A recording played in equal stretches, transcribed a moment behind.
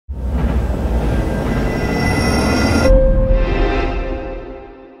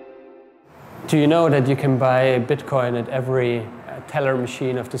Do you know that you can buy Bitcoin at every teller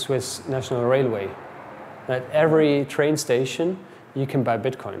machine of the Swiss National Railway? At every train station, you can buy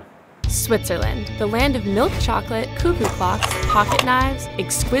Bitcoin. Switzerland, the land of milk chocolate, cuckoo clocks, pocket knives,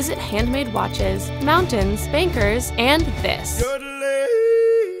 exquisite handmade watches, mountains, bankers, and this.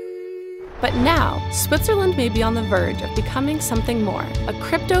 But now, Switzerland may be on the verge of becoming something more, a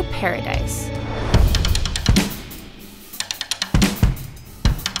crypto paradise.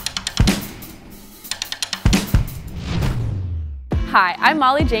 Hi, I'm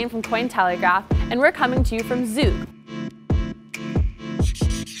Molly Jane from Cointelegraph, and we're coming to you from Zug.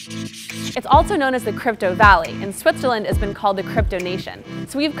 It's also known as the Crypto Valley, and Switzerland has been called the Crypto Nation,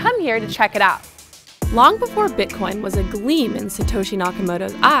 so we've come here to check it out. Long before Bitcoin was a gleam in Satoshi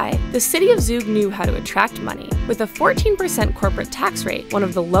Nakamoto's eye, the city of Zug knew how to attract money. With a 14% corporate tax rate, one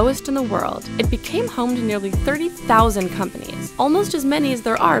of the lowest in the world, it became home to nearly 30,000 companies, almost as many as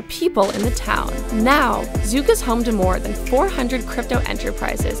there are people in the town. Now, Zug is home to more than 400 crypto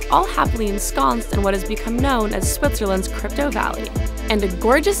enterprises, all happily ensconced in what has become known as Switzerland's Crypto Valley. And a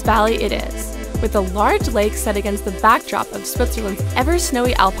gorgeous valley it is, with a large lake set against the backdrop of Switzerland's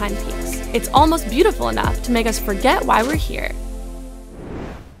ever-snowy alpine peaks. It's almost beautiful enough to make us forget why we're here.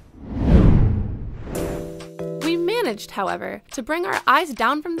 We managed, however, to bring our eyes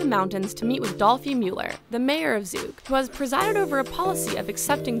down from the mountains to meet with Dolphy Mueller, the mayor of Zug, who has presided over a policy of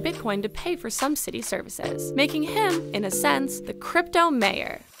accepting Bitcoin to pay for some city services, making him, in a sense, the crypto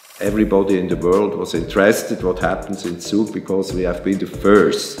mayor. Everybody in the world was interested what happens in Zug because we have been the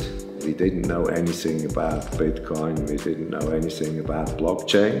first. We didn't know anything about Bitcoin, we didn't know anything about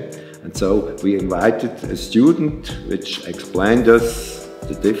blockchain. And so we invited a student which explained us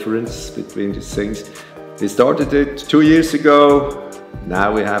the difference between these things. We started it 2 years ago.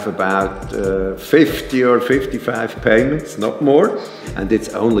 Now we have about 50 or 55 payments, not more. And it's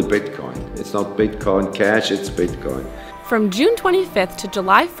only Bitcoin. It's not Bitcoin Cash, it's Bitcoin. From June 25th to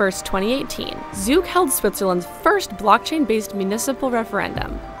July 1st, 2018, Zug held Switzerland's first blockchain-based municipal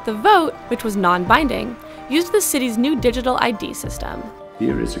referendum. The vote, which was non-binding, used the city's new digital ID system.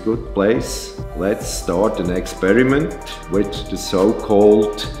 Here is a good place. Let's start an experiment with the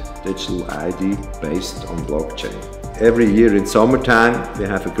so-called digital ID based on blockchain. Every year in summertime, we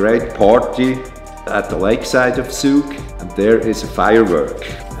have a great party at the lakeside of Zug, and there is a firework.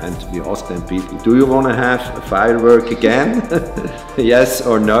 And we ask them people, do you want to have a firework again? Yes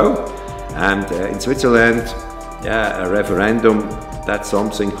or no? And in Switzerland, yeah, a referendum, that's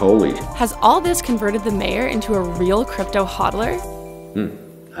something holy. Has all this converted the mayor into a real crypto hodler?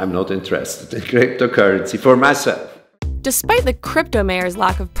 I'm not interested in cryptocurrency for myself. Despite the crypto mayor's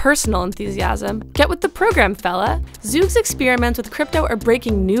lack of personal enthusiasm, get with the program, fella. Zug's experiments with crypto are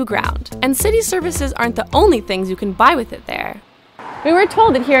breaking new ground, and city services aren't the only things you can buy with it there. We were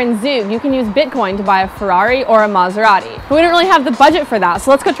told that here in Zug, you can use Bitcoin to buy a Ferrari or a Maserati. But we don't really have the budget for that,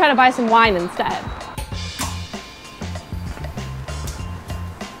 so let's go try to buy some wine instead.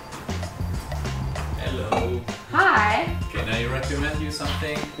 Hello. Hi. Can I recommend you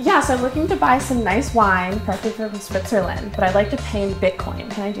something? Yes, I'm looking to buy some nice wine, preferably from Switzerland, but I'd like to pay in Bitcoin.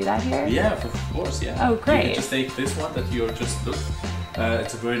 Can I do that here? Yeah, of course, yeah. Oh, great. You can just take this one that you just looked.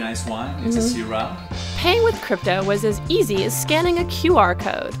 It's a very nice wine. It's a Syrah. Paying with crypto was as easy as scanning a QR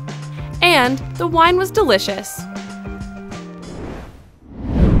code. And the wine was delicious.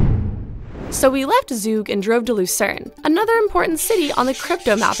 So we left Zug and drove to Lucerne, another important city on the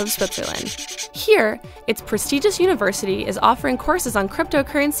crypto map of Switzerland. Here, its prestigious university is offering courses on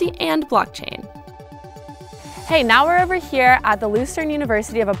cryptocurrency and blockchain. Hey, now we're over here at the Lucerne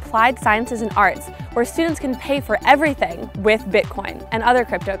University of Applied Sciences and Arts, where students can pay for everything with Bitcoin and other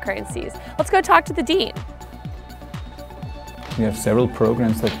cryptocurrencies. Let's go talk to the dean. We have several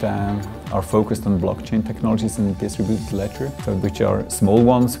programs that are focused on blockchain technologies and distributed ledger, so which are small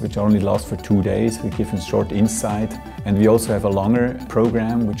ones, which only last for 2 days. We give a short insight. And we also have a longer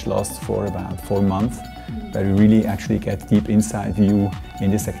program, which lasts for about 4 months, where we really actually get deep inside view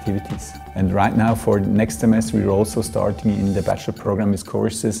in these activities. And right now, for next semester, we're also starting in the bachelor program with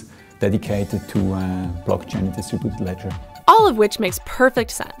courses dedicated to blockchain and distributed ledger. All of which makes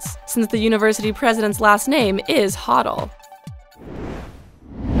perfect sense, since the university president's last name is Hodl.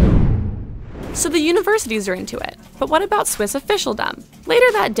 So the universities are into it. But what about Swiss officialdom?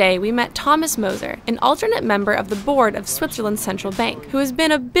 Later that day, we met Thomas Moser, an alternate member of the board of Switzerland's central bank, who has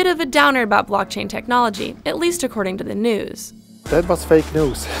been a bit of a downer about blockchain technology, at least according to the news. That was fake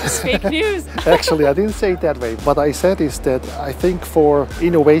news. It's fake news. Actually, I didn't say it that way. What I said is that I think for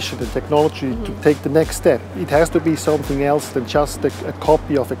innovation and technology to take the next step, it has to be something else than just a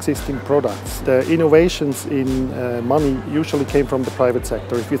copy of existing products. The innovations in money usually came from the private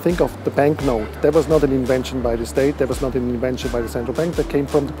sector. If you think of the banknote, that was not an invention by the state, that was not an invention by the central bank, that came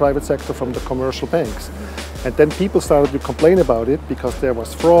from the private sector, from the commercial banks. And then people started to complain about it because there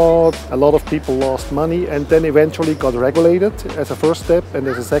was fraud, a lot of people lost money, and then eventually got regulated as a first step, and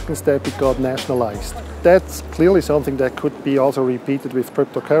as a second step it got nationalized. That's clearly something that could be also repeated with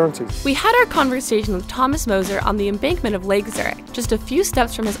cryptocurrencies. We had our conversation with Thomas Moser on the embankment of Lake Zurich, just a few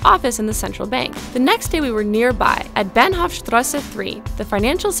steps from his office in the central bank. The next day we were nearby at Bahnhofstrasse 3, the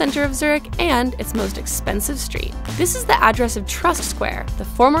financial center of Zurich and its most expensive street. This is the address of Trust Square, the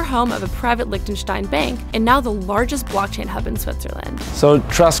former home of a private Liechtenstein bank and now the largest blockchain hub in Switzerland. So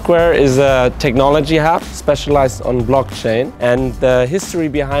Trust Square is a technology hub specialized on blockchain, and the history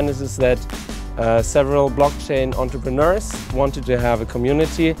behind this is that several blockchain entrepreneurs wanted to have a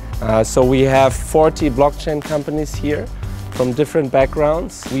community. So we have 40 blockchain companies here from different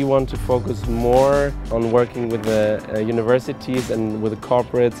backgrounds. We want to focus more on working with the universities and with the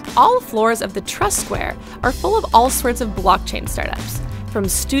corporates. All floors of the Trust Square are full of all sorts of blockchain startups, from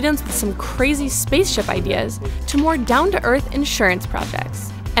students with some crazy spaceship ideas to more down-to-earth insurance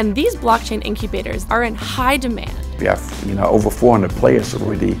projects. And these blockchain incubators are in high demand. We have, over 400 players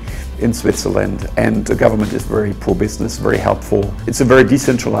already in Switzerland, and the government is very pro-business, very helpful. It's a very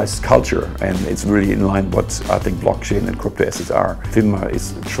decentralized culture, and it's really in line what I think blockchain and crypto assets are. FINMA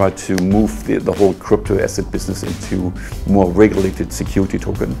is trying to move the whole crypto asset business into more regulated security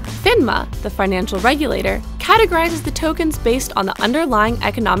token. FINMA, the financial regulator, categorizes the tokens based on the underlying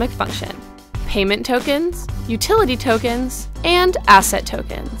economic function: payment tokens, utility tokens, and asset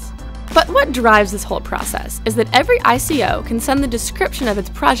tokens. But what drives this whole process is that every ICO can send the description of its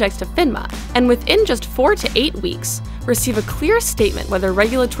projects to FINMA, and within just 4 to 8 weeks, receive a clear statement whether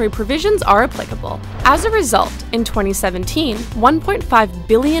regulatory provisions are applicable. As a result, in 2017, $1.5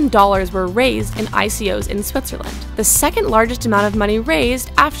 billion were raised in ICOs in Switzerland, the second largest amount of money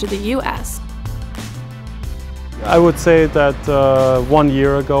raised after the US. I would say that 1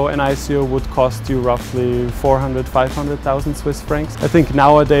 year ago an ICO would cost you roughly 400,000–500,000 Swiss francs. I think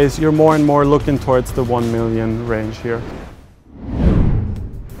nowadays you're more and more looking towards the 1 million range here.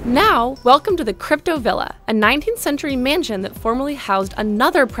 Now, welcome to the Crypto Villa, a 19th century mansion that formerly housed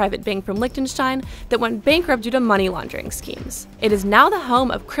another private bank from Liechtenstein that went bankrupt due to money laundering schemes. It is now the home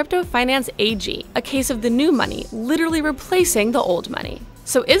of Crypto Finance AG, a case of the new money literally replacing the old money.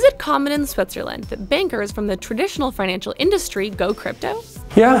 So is it common in Switzerland that bankers from the traditional financial industry go crypto?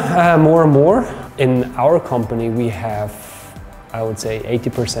 Yeah, more and more. In our company we have, I would say,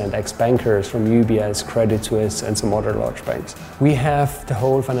 80% ex-bankers from UBS, Credit Suisse and some other large banks. We have the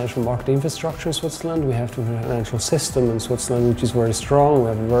whole financial market infrastructure in Switzerland. We have the financial system in Switzerland, which is very strong. We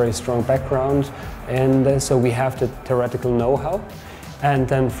have a very strong background, and so we have the theoretical know-how. And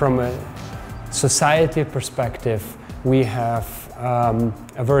then from a society perspective, we have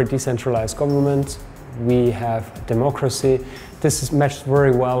a very decentralized government, we have democracy. This is matched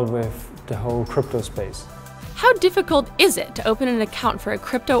very well with the whole crypto space. How difficult is it to open an account for a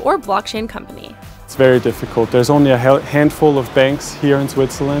crypto or blockchain company? It's very difficult. There's only a handful of banks here in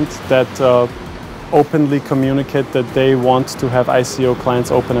Switzerland that openly communicate that they want to have ICO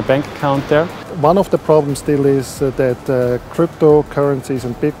clients open a bank account there. One of the problems still is that cryptocurrencies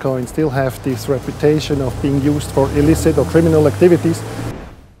and Bitcoin still have this reputation of being used for illicit or criminal activities.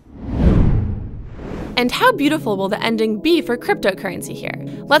 And how beautiful will the ending be for cryptocurrency here?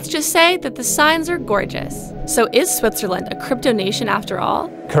 Let's just say that the signs are gorgeous. So is Switzerland a crypto nation after all?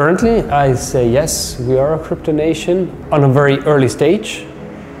 Currently, I say yes, we are a crypto nation on a very early stage,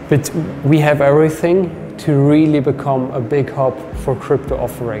 but we have everything to really become a big hub for crypto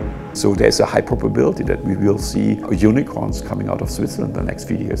offering. So there's a high probability that we will see unicorns coming out of Switzerland in the next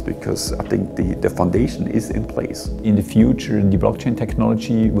few years, because I think the foundation is in place. In the future, the blockchain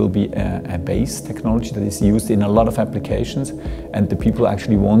technology will be a base technology that is used in a lot of applications, and the people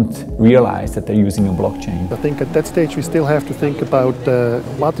actually won't realize that they're using a blockchain. I think at that stage we still have to think about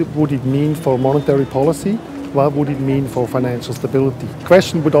what would it mean for monetary policy. What would it mean for financial stability? The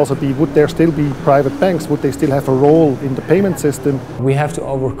question would also be, would there still be private banks? Would they still have a role in the payment system? We have to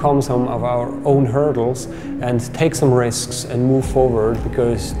overcome some of our own hurdles and take some risks and move forward,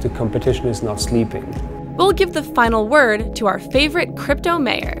 because the competition is not sleeping. We'll give the final word to our favorite crypto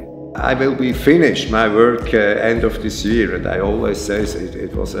mayor. I will be finished my work end of this year, and I always say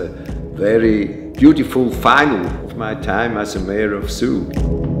it was a very beautiful final of my time as a mayor of Zug.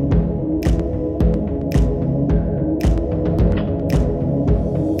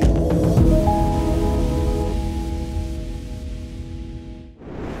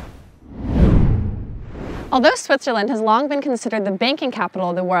 Although Switzerland has long been considered the banking capital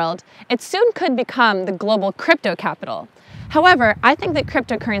of the world, it soon could become the global crypto capital. However, I think that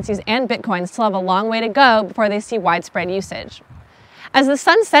cryptocurrencies and Bitcoin still have a long way to go before they see widespread usage. As the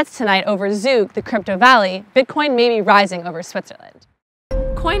sun sets tonight over Zug, the crypto valley, Bitcoin may be rising over Switzerland.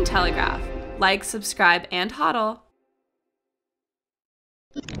 Cointelegraph. Like, subscribe, and hodl.